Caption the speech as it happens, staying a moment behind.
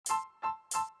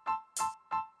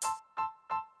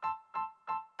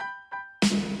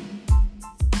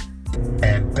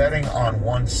And betting on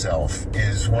oneself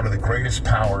is one of the greatest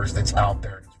powers that's out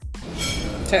there.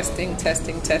 Testing,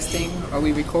 testing, testing. Are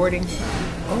we recording?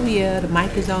 Oh yeah, the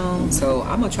mic is on. So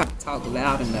I'm gonna try to talk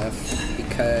loud enough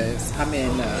because I'm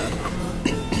in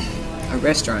a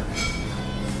restaurant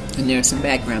and there's some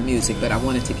background music, but I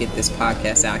wanted to get this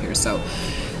podcast out here. So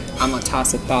I'm gonna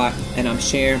toss a thought and I'm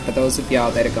sharing for those of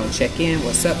y'all that are gonna check in.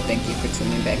 What's up? Thank you for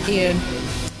tuning back in.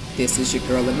 This is your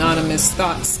girl Anonymous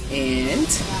Thoughts, and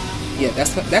yeah,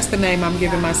 that's the name I'm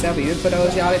giving myself, even for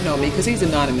those y'all that know me, because he's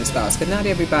Anonymous Thoughts, but not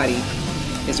everybody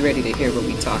is ready to hear what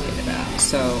we're talking about.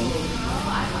 So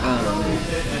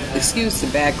excuse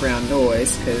the background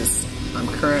noise because I'm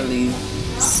currently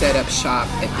set up shop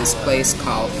at this place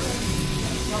called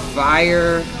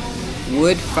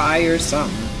Wood Fire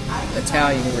something,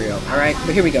 Italian grill. Alright,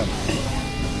 but here we go.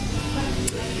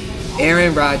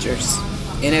 Aaron Rodgers,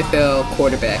 NFL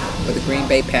quarterback for the Green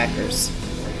Bay Packers,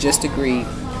 just agreed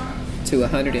to a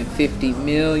 $150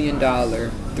 million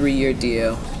 3-year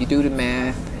deal. If you do the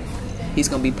math, he's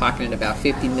going to be pocketing about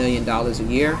 $50 million a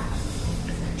year,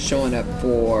 showing up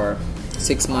for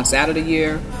 6 months out of the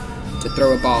year to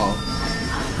throw a ball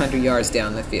 100 yards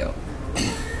down the field.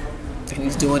 And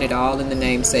he's doing it all in the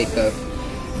namesake of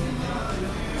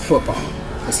football,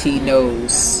 because he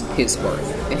knows his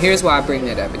worth. And here's why I bring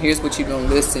that up, and here's what you're going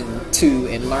to listen to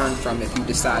and learn from if you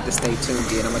decide to stay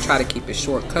tuned in. I'm going to try to keep it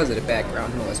short because of the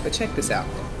background noise, but check this out.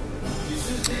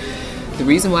 The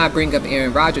reason why I bring up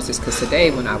Aaron Rodgers is because today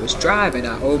when I was driving,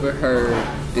 I overheard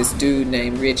this dude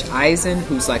named Rich Eisen,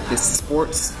 who's like this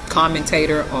sports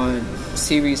commentator on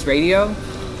Sirius Radio,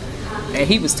 and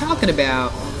he was talking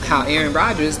about how Aaron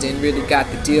Rodgers didn't really got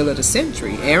the deal of the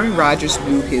century. Aaron Rodgers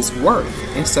knew his worth.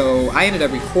 And so I ended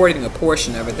up recording a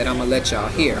portion of it that I'm going to let y'all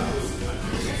hear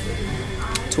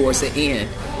towards the end.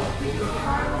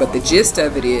 But the gist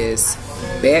of it is,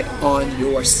 bet on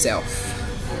yourself.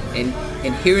 And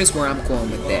here's where I'm going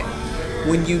with that.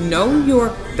 When you know your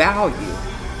value,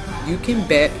 you can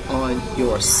bet on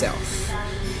yourself.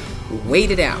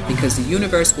 Wait it out, because the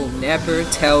universe will never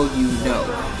tell you no.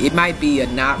 It might be a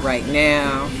not right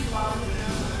now,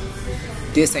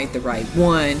 this ain't the right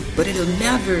one, but it'll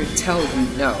never tell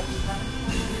you no.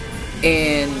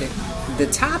 And the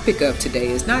topic of today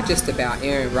is not just about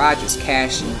Aaron Rodgers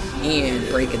cashing in,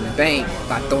 breaking the bank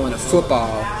by throwing a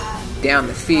football down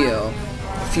the field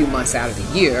a few months out of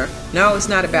the year. No, it's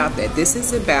not about that. This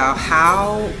is about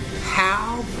how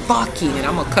fucking, and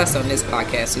I'm gonna cuss on this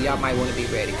podcast, so y'all might want to be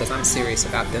ready, because I'm serious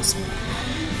about this.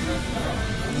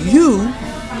 You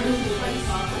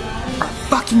are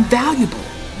fucking valuable.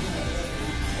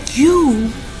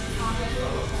 You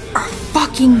are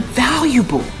fucking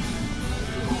valuable.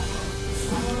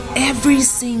 Every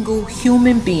single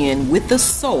human being with a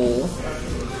soul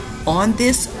on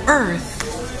this earth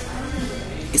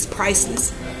is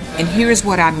priceless. And here's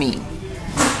what I mean.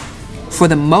 For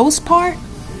the most part,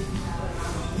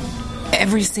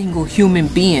 every single human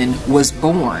being was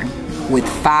born with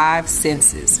 5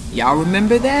 senses. Y'all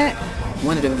remember that?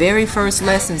 One of the very first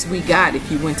lessons we got if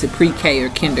you went to pre-K or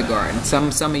kindergarten. Some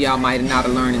of y'all might not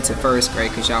have learned into first grade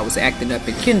because y'all was acting up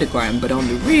in kindergarten. But on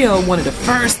the real, one of the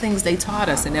first things they taught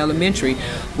us in elementary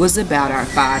was about our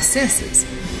 5 senses.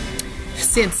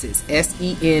 Senses,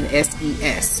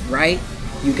 S-E-N-S-E-S, right?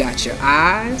 You got your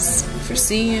eyes for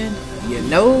seeing, your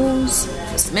nose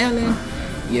for smelling,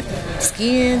 your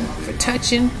skin for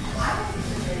touching,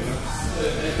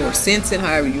 or sensing,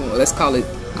 however you want. Let's call it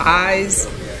eyes,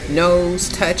 nose,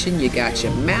 touching. You got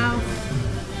your mouth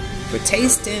for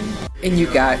tasting, and you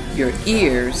got your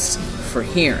ears for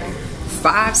hearing.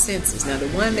 5 senses. Now, the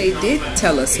one they did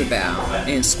tell us about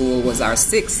in school was our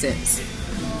 6th sense.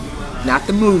 Not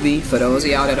the movie. For those of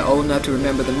y'all that are old enough to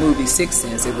remember the movie Sixth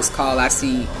Sense, it was called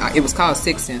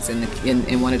Sixth Sense,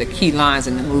 and one of the key lines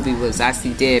in the movie was "I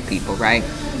see dead people," right?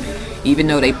 Even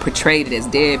though they portrayed it as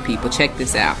dead people, check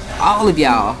this out. All of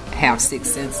y'all have 6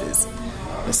 senses,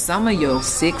 but some of your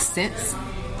 6th sense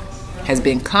has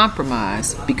been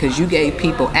compromised because you gave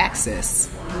people access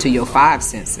to your 5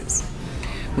 senses.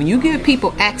 When you give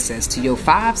people access to your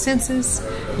 5 senses,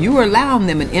 you are allowing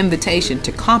them an invitation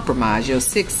to compromise your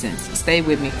 6th sense. Stay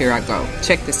with me, here I go.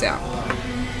 Check this out.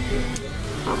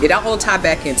 It all tie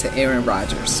back into Aaron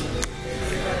Rodgers.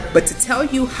 But to tell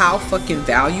you how fucking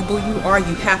valuable you are,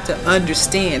 you have to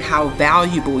understand how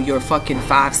valuable your fucking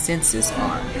 5 senses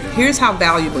are. Here's how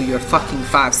valuable your fucking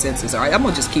 5 senses are. I'm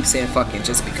gonna just keep saying fucking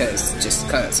just because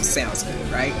it sounds good,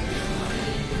 right?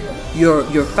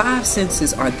 Your 5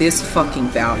 senses are this fucking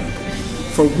valuable.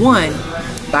 For one,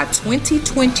 by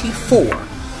 2024,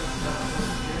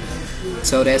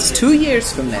 so that's 2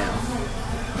 years from now,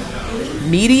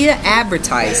 media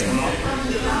advertising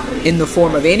in the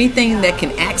form of anything that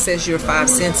can access your five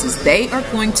senses, they are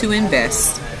going to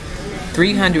invest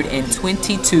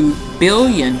 $322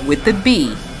 billion with the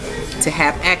B to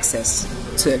have access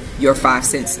to your five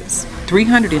senses.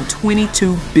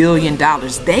 $322 billion.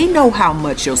 They know how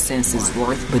much your sense is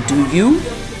worth, but do you?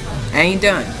 I ain't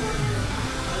done.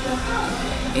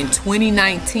 In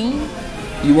 2019,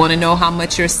 you want to know how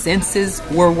much your senses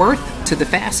were worth to the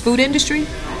fast food industry?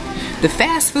 The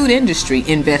fast food industry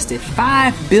invested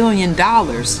 $5 billion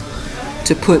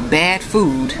to put bad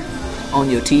food on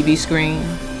your TV screen,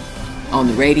 on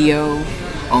the radio,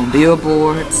 on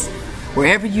billboards,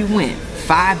 wherever you went.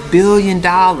 $5 billion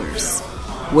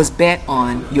was bet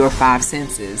on your five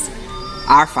senses,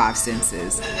 our five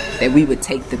senses, that we would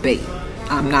take the bait.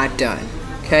 I'm not done,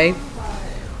 okay?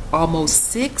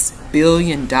 Almost $6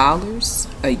 billion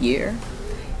a year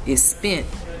is spent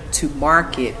to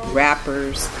market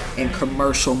rappers and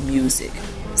commercial music.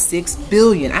 $6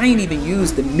 billion. I ain't even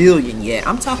used the million yet.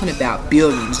 I'm talking about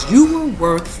billions. You were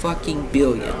worth fucking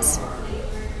billions.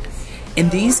 And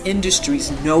these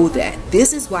industries know that.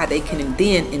 This is why they can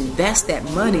then invest that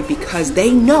money, because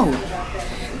they know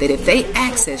that if they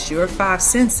access your five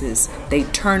senses, they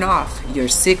turn off your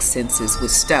six senses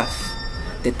with stuff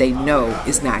that they know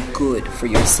is not good for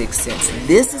your sixth sense.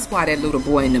 This is why that little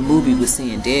boy in the movie was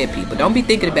seeing dead people. Don't be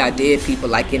thinking about dead people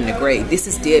like in the grave. This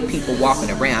is dead people walking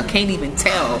around. Can't even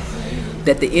tell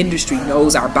that the industry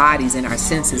knows our bodies and our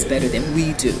senses better than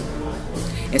we do.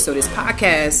 And so this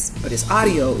podcast or this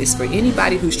audio is for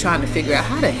anybody who's trying to figure out,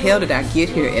 how the hell did I get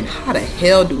here and how the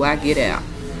hell do I get out?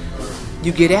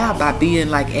 You get out by being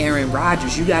like Aaron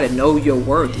Rodgers. You got to know your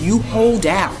worth. You hold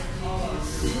out.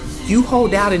 You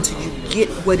hold out until you get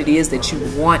what it is that you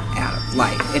want out of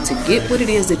life. And to get what it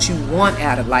is that you want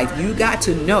out of life, you got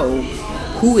to know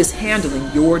who is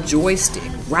handling your joystick.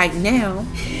 Right now,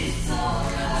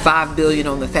 $5 billion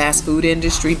on the fast food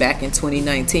industry back in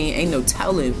 2019. Ain't no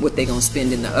telling what they're going to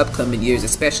spend in the upcoming years,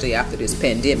 especially after this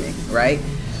pandemic, right?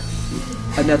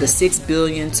 Another $6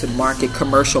 billion to market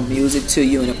commercial music to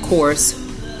you. And of course,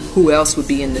 who else would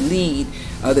be in the lead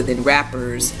other than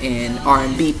rappers and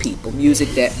R&B people? Music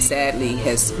that sadly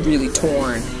has really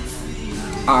torn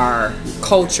our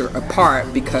culture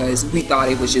apart because we thought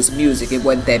it was just music. It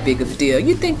wasn't that big of a deal.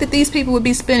 You think that these people would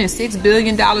be spending $6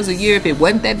 billion a year if it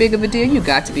wasn't that big of a deal? You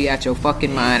got to be out your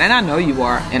fucking mind. And I know you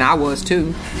are, and I was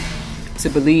too, to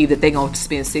believe that they're going to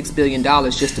spend $6 billion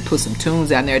just to put some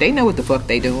tunes out there. They know what the fuck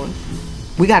they doing.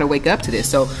 We got to wake up to this.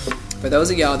 So for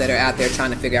those of y'all that are out there trying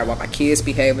to figure out why my kids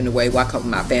behaving the way, why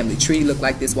my family tree look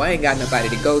like this, why I ain't got nobody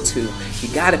to go to,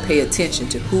 you got to pay attention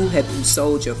to who have you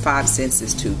sold your five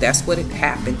senses to. That's what it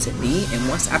happened to me. And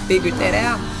once I figured that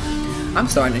out, I'm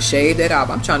starting to shave that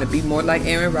off. I'm trying to be more like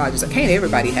Aaron Rodgers. Can't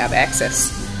everybody have access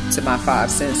to my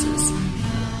five senses?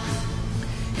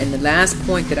 And the last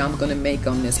point that I'm going to make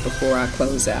on this before I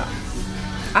close out.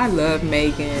 I love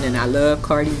Megan and I love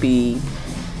Cardi B.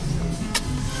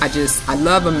 I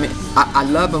love them. I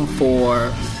love them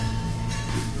for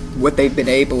what they've been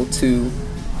able to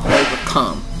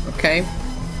overcome. Okay.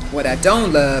 What I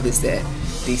don't love is that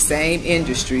these same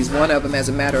industries, one of them, as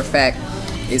a matter of fact,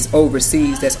 is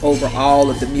overseas. That's over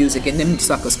all of the music, and them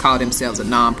suckers call themselves a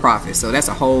non-profit. So that's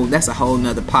a whole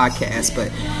nother podcast.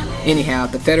 But anyhow,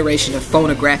 the Federation of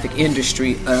Phonographic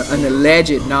Industry, an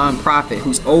alleged non-profit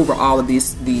who's over all of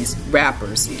these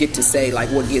rappers, get to say like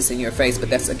what gets in your face. But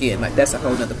that's a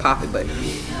whole nother topic. But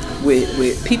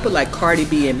with people like Cardi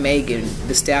B and Megan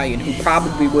Thee Stallion, who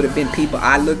probably would have been people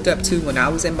I looked up to when I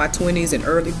was in my 20s and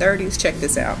early 30s, check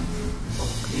this out.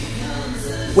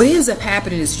 What ends up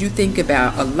happening is, you think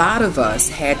about, a lot of us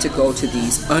had to go to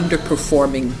these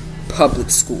underperforming public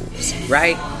schools,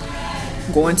 right?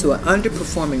 Going to an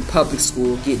underperforming public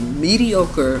school, getting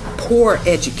mediocre, poor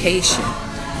education,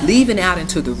 leaving out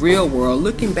into the real world,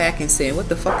 looking back and saying, what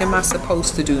the fuck am I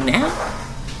supposed to do now?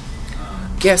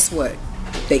 Guess what?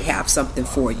 They have something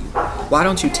for you. Why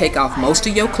don't you take off most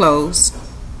of your clothes,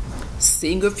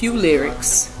 sing a few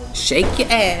lyrics, shake your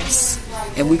ass,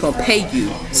 and we're going to pay you,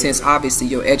 since obviously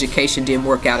your education didn't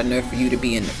work out enough for you to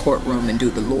be in the courtroom and do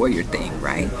the lawyer thing,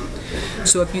 right?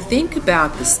 So if you think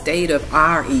about the state of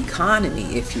our economy,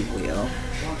 if you will,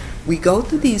 we go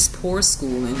through these poor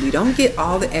schooling, we don't get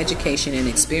all the education and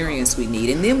experience we need,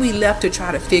 and then we left to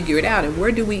try to figure it out. And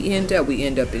where do we end up? We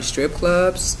end up in strip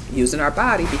clubs, using our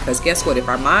body, because guess what? If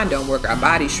our mind don't work, our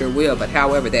body sure will, but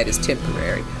however, that is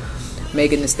temporary.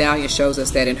 Megan Thee Stallion shows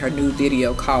us that in her new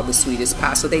video called The Sweetest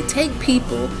Pie. So they take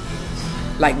people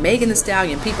like Megan Thee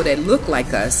Stallion, people that look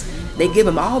like us, they give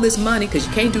them all this money, because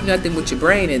you can't do nothing with your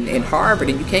brain in Harvard,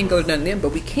 and you can't go to none of them,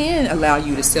 but we can allow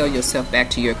you to sell yourself back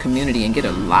to your community and get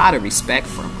a lot of respect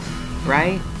from them,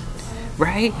 right?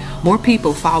 right? More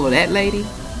people follow that lady,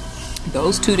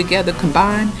 those two together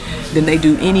combined, than they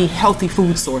do any healthy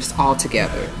food source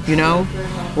altogether, you know,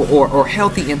 or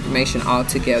healthy information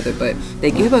altogether. But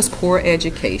they give us poor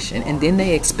education, and then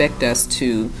they expect us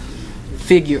to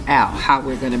figure out how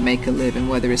we're going to make a living,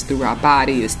 whether it's through our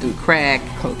body, it's through crack,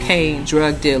 cocaine,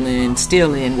 drug dealing,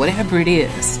 stealing, whatever it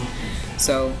is.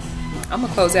 So I'm going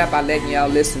to close out by letting y'all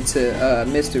listen to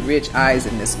Mr. Rich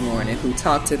Eisen this morning, who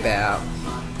talked about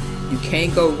you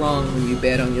can't go wrong when you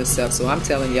bet on yourself. So I'm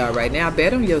telling y'all right now,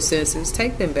 bet on your senses,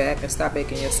 take them back, and stop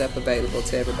making yourself available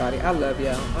to everybody. I love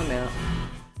y'all. I'm out.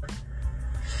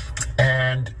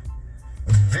 And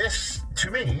this,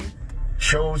 to me,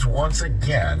 shows once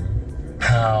again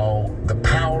how the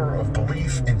power of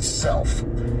belief in self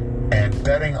and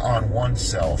betting on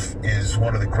oneself is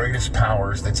one of the greatest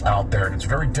powers that's out there. And it's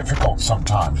very difficult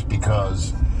sometimes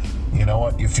because, you know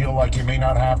what, you feel like you may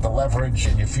not have the leverage,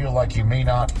 and you feel like you may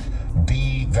not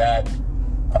be that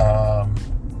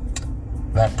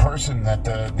that person that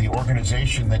the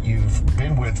organization that you've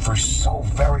been with for so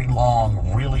very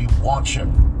long really wants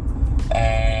you.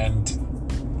 And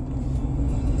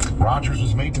Rodgers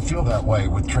was made to feel that way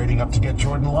with trading up to get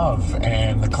Jordan Love,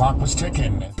 and the clock was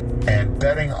ticking. And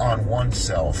betting on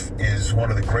oneself is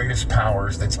one of the greatest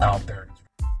powers that's out there.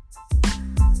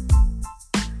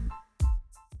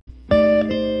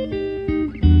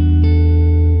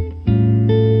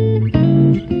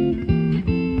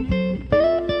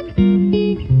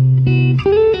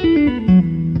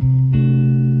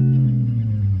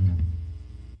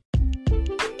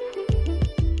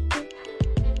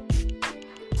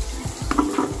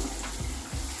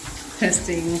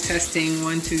 Testing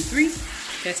 1 2 3.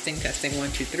 Testing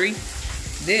 1 2 3.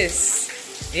 This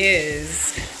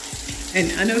is an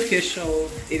unofficial.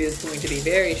 It is going to be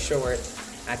very short,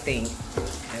 I think.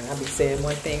 And I'll be saying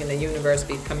one thing and the universe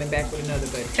be coming back with another.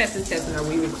 But testing. Are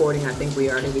we recording? I think we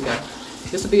are. Here we go.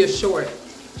 This will be a short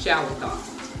shower thought.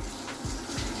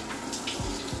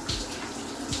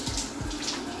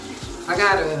 I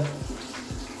got a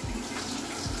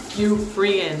few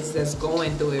friends that's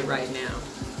going through it right now.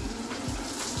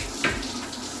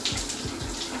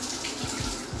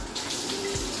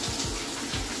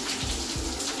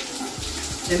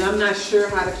 And I'm not sure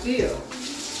how to feel.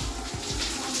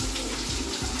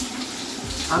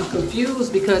 I'm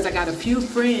confused because I got a few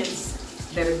friends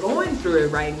that are going through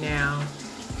it right now.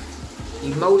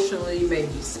 Emotionally,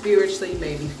 maybe spiritually,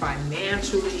 maybe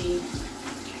financially,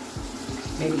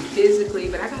 maybe physically.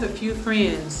 But I got a few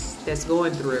friends that's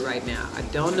going through it right now. I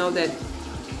don't know that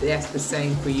that's the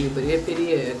same for you, but if it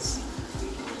is,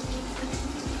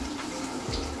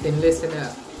 then listen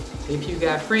up. If you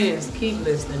got friends, keep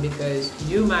listening, because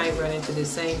you might run into the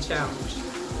same challenge.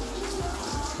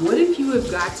 What if you have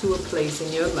got to a place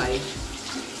in your life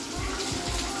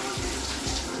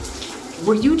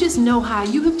where you just know how,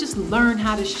 you have just learned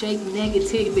how to shake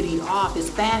negativity off as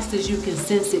fast as you can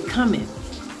sense it coming.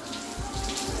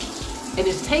 And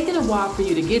it's taken a while for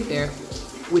you to get there,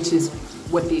 which is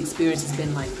what the experience has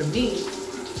been like for me.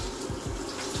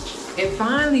 And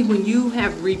finally, when you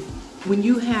have,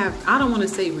 I don't want to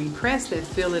say repressed that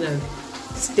feeling of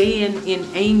staying in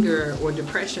anger or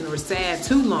depression or sad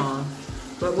too long,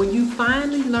 but when you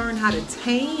finally learn how to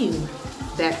tame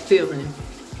that feeling,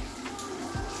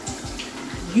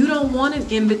 you don't want an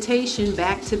invitation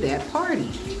back to that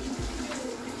party.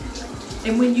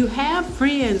 And when you have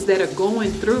friends that are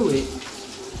going through it,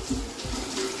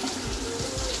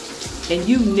 and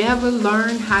you never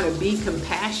learn how to be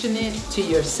compassionate to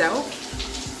yourself,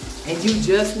 and you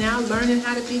just now learning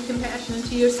how to be compassionate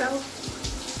to yourself,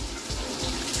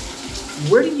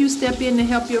 where do you step in to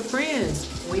help your friends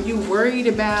when you're worried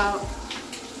about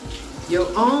your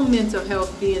own mental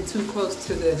health being too close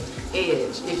to the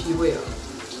edge, if you will?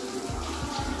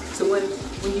 So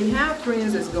when you have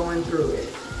friends that's going through it,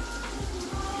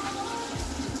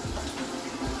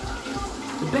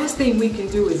 the best thing we can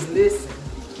do is listen.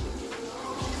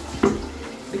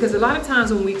 Because a lot of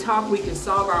times when we talk, we can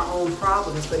solve our own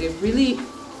problems, but it really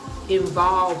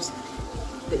involves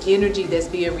the energy that's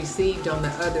being received on the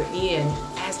other end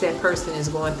as that person is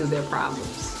going through their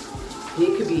problems.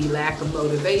 It could be lack of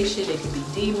motivation, it could be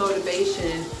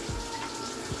demotivation,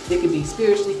 it could be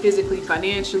spiritually, physically,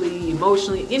 financially,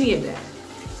 emotionally, any of that.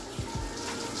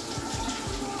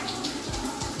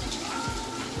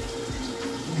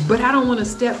 But I don't want to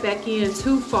step back in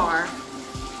too far.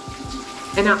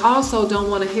 And I also don't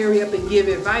want to hurry up and give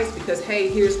advice because, hey,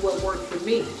 here's what worked for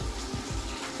me.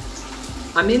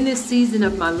 I'm in this season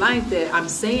of my life that I'm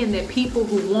saying that people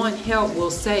who want help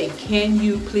will say, can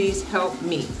you please help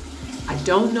me? I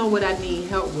don't know what I need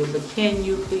help with, but can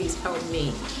you please help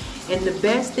me? And the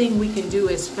best thing we can do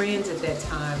as friends at that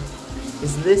time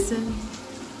is listen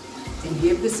and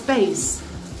give the space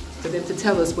for them to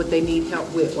tell us what they need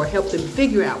help with, or help them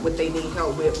figure out what they need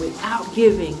help with, without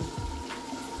giving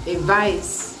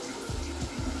advice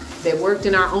that worked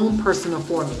in our own personal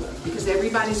formula, because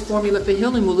everybody's formula for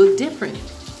healing will look different.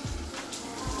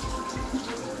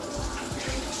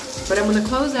 But I'm going to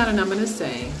close out and I'm going to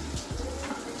say,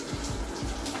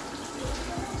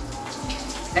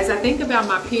 as I think about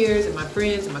my peers and my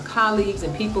friends and my colleagues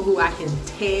and people who I can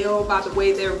tell by the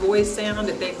way their voice sounds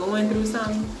that they're going through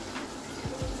something,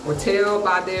 or tell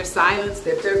by their silence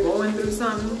that they're going through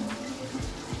something,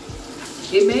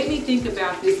 it made me think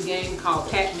about this game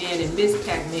called Pac-Man and Miss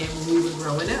Pac-Man when we were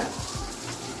growing up.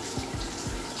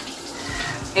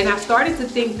 And I started to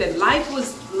think that life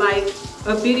was like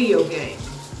a video game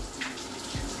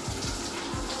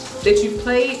that you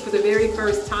played for the very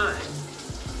first time.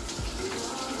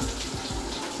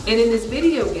 And in this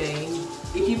video game,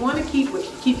 if you want to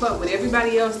keep up with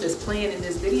everybody else that's playing in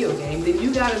this video game, then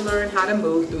you got to learn how to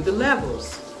move through the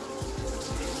levels.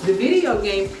 The video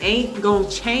game ain't gonna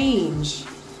change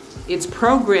its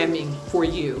programming for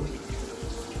you.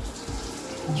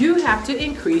 You have to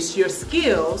increase your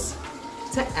skills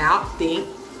to outthink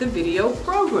the video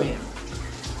program.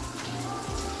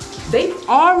 They've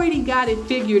already got it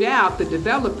figured out, the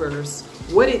developers,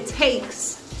 what it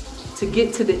takes to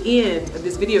get to the end of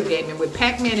this video game. And with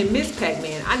Pac-Man and Miss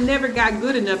Pac-Man, I never got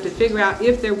good enough to figure out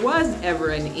if there was ever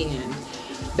an end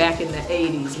back in the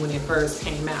 80s when it first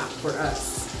came out for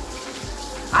us.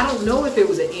 I don't know if it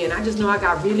was an end. I just know I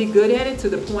got really good at it, to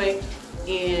the point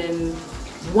in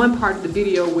one part of the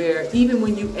video where even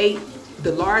when you ate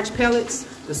the large pellets,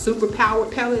 the super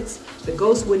powered pellets, the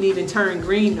ghosts wouldn't even turn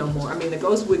green no more. I mean, the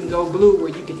ghosts wouldn't go blue where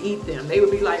you could eat them. They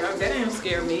would be like, oh, that don't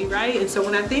scare me, right? And so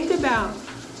when I think about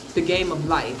the game of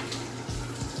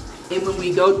life, and when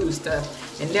we go through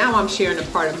stuff, and now I'm sharing a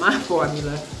part of my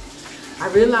formula,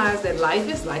 I realize that life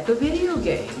is like a video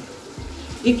game.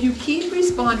 If you keep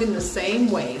responding the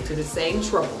same way to the same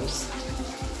troubles,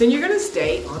 then you're going to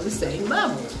stay on the same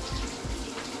level.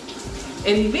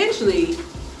 And eventually,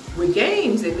 with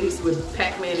games, at least with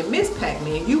Pac-Man and Miss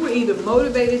Pac-Man, you were either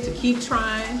motivated to keep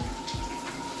trying,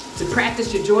 to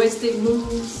practice your joystick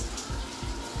moves,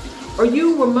 or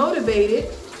you were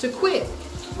motivated to quit,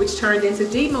 which turned into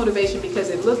demotivation because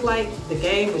it looked like the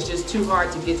game was just too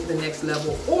hard to get to the next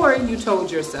level, or you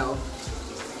told yourself,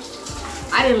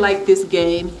 I didn't like this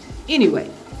game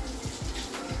anyway.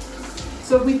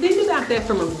 So if we think about that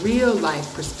from a real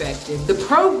life perspective, the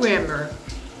programmer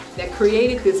that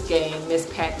created this game,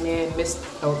 Miss Pac-Man,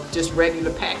 just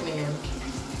regular Pac-Man,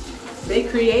 they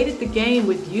created the game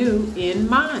with you in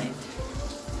mind.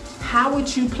 How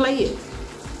would you play it?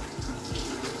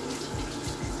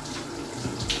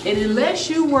 And unless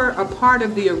you were a part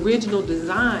of the original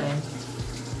design,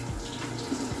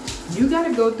 you got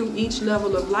to go through each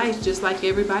level of life just like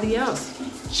everybody else.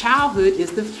 Childhood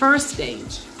is the first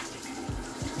stage.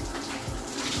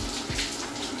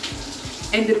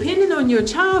 And depending on your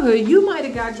childhood, you might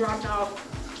have got dropped off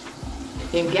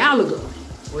in Galaga,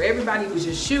 where everybody was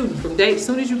just shooting from day. As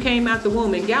soon as you came out the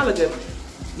womb in Galaga,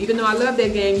 even though I love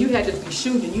that game, you had to be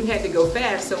shooting. You had to go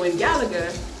fast. So in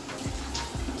Galaga,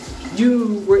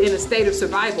 you were in a state of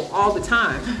survival all the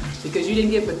time because you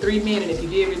didn't get but 3 men, and if you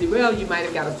did really well, you might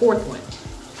have got a 4th one.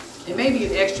 And maybe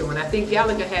an extra one. I think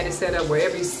Galaga had it set up where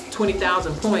every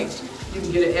 20,000 points, you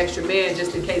can get an extra man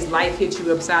just in case life hits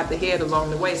you upside the head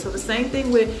along the way. So the same thing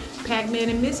with Pac-Man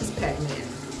and Mrs. Pac-Man.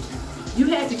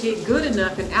 You had to get good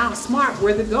enough and outsmart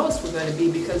where the ghosts were going to be,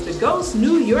 because the ghosts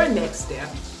knew your next step.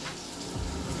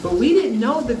 But we didn't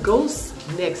know the ghost's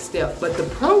next step. But the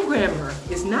programmer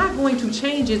is not going to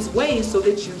change its ways so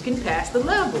that you can pass the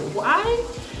level. Why?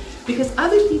 Because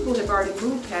other people have already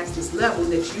moved past this level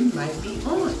that you might be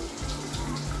on.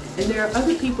 And there are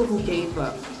other people who gave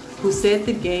up, who said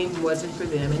the game wasn't for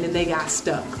them, and then they got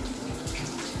stuck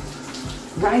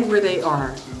right where they are.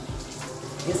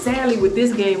 And sadly, with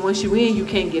this game, once you're in, you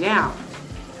can't get out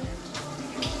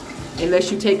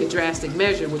unless you take a drastic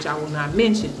measure, which I will not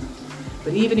mention.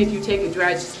 But even if you take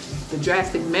the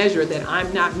drastic measure that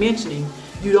I'm not mentioning,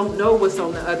 you don't know what's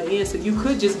on the other end, so you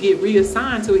could just get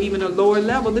reassigned to even a lower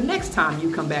level the next time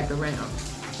you come back around.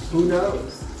 Who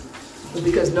knows? But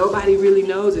because nobody really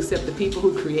knows except the people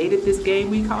who created this game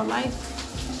we call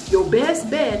life, your best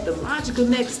bet, the logical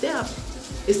next step,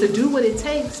 is to do what it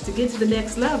takes to get to the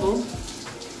next level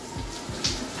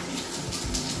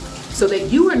so that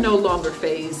you are no longer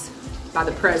fazed by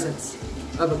the presence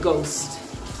of a ghost,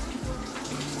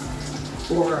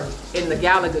 or in the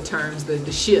Galaga terms,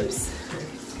 the ships,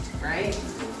 right?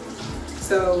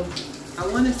 So I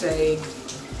want to say,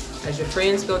 as your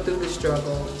friends go through the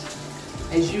struggle,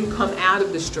 as you come out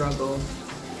of the struggle,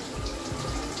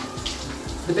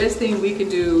 the best thing we can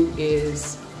do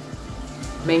is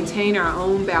maintain our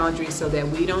own boundaries so that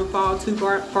we don't fall too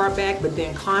far back, but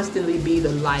then constantly be the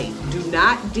light. Do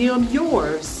not dim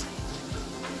yours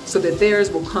so that theirs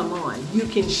will come on. You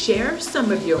can share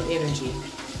some of your energy,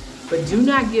 but do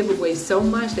not give away so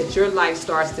much that your light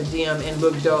starts to dim and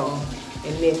look dull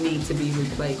and then need to be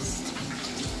replaced.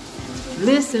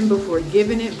 Listen before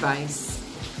giving advice,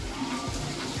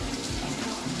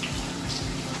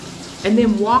 and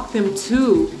then walk them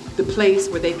to the place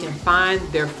where they can find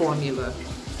their formula.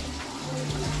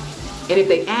 And if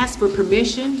they ask for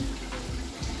permission,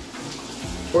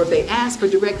 or if they ask for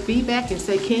direct feedback and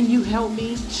say, can you help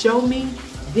me, show me,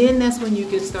 then that's when you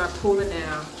can start pulling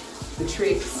out the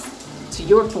tricks to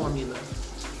your formula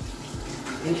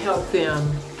and help them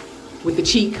with the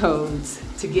cheat codes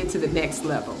to get to the next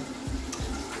level.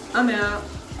 I'm out.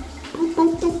 Boop,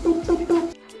 boop, boop, boop, boop,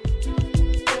 boop.